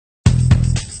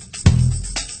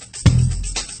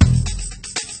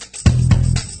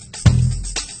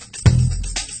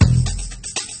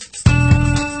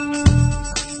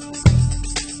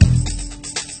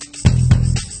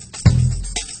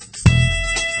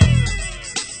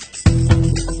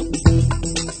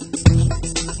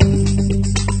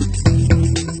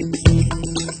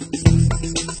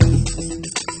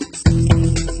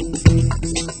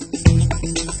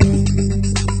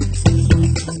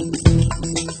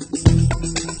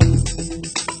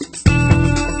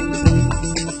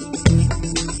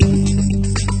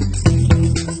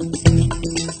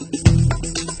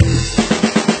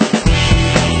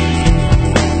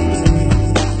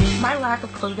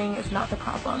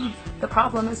The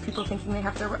problem is people thinking they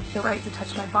have the right to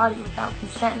touch my body without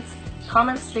consent.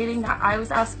 Comments stating that I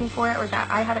was asking for it or that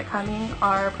I had it coming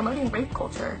are promoting rape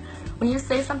culture. When you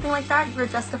say something like that, you're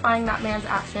justifying that man's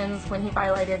actions when he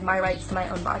violated my rights to my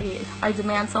own body. I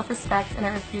demand self-respect and I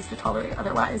refuse to tolerate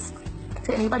otherwise.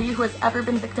 To anybody who has ever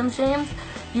been victim shamed,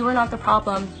 you are not the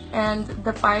problem, and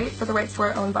the fight for the rights to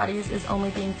our own bodies is only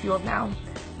being fueled now.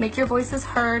 Make your voices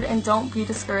heard and don't be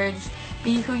discouraged.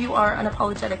 Be who you are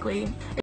unapologetically.